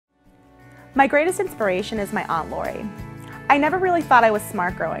My greatest inspiration is my Aunt Laurie. I never really thought I was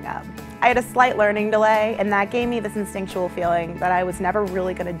smart growing up. I had a slight learning delay, and that gave me this instinctual feeling that I was never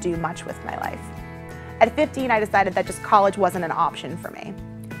really going to do much with my life. At 15, I decided that just college wasn't an option for me.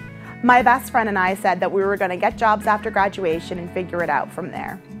 My best friend and I said that we were going to get jobs after graduation and figure it out from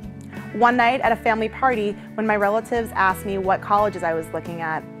there. One night at a family party, when my relatives asked me what colleges I was looking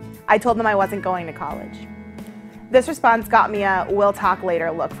at, I told them I wasn't going to college. This response got me a "we'll talk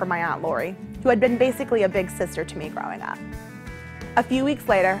later" look from my Aunt Laurie, who had been basically a big sister to me growing up. A few weeks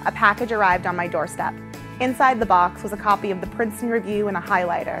later, a package arrived on my doorstep. Inside the box was a copy of the Princeton Review and a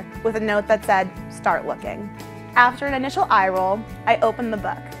highlighter with a note that said, "Start looking." After an initial eye roll, I opened the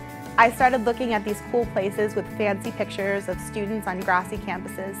book. I started looking at these cool places with fancy pictures of students on grassy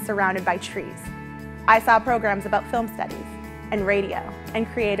campuses surrounded by trees. I saw programs about film studies and radio and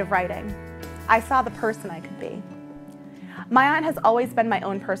creative writing. I saw the person I could be. My aunt has always been my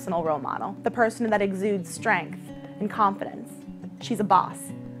own personal role model, the person that exudes strength and confidence. She's a boss.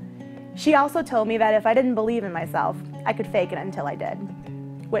 She also told me that if I didn't believe in myself, I could fake it until I did,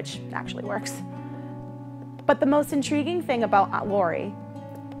 which actually works. But the most intriguing thing about Aunt Laurie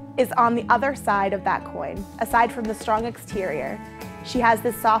is on the other side of that coin. Aside from the strong exterior, she has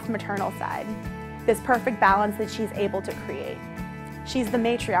this soft maternal side, this perfect balance that she's able to create. She's the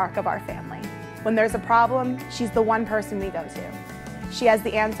matriarch of our family. When there's a problem, she's the one person we go to. She has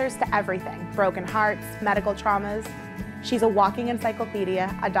the answers to everything: broken hearts, medical traumas. She's a walking encyclopedia,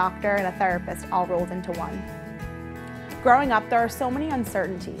 a doctor, and a therapist all rolled into one. Growing up, there are so many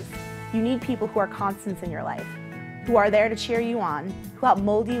uncertainties. You need people who are constants in your life, who are there to cheer you on, who help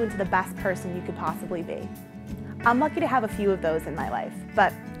mold you into the best person you could possibly be. I'm lucky to have a few of those in my life,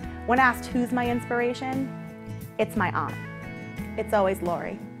 but when asked who's my inspiration, it's my aunt. It's always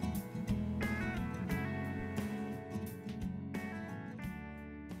Laurie.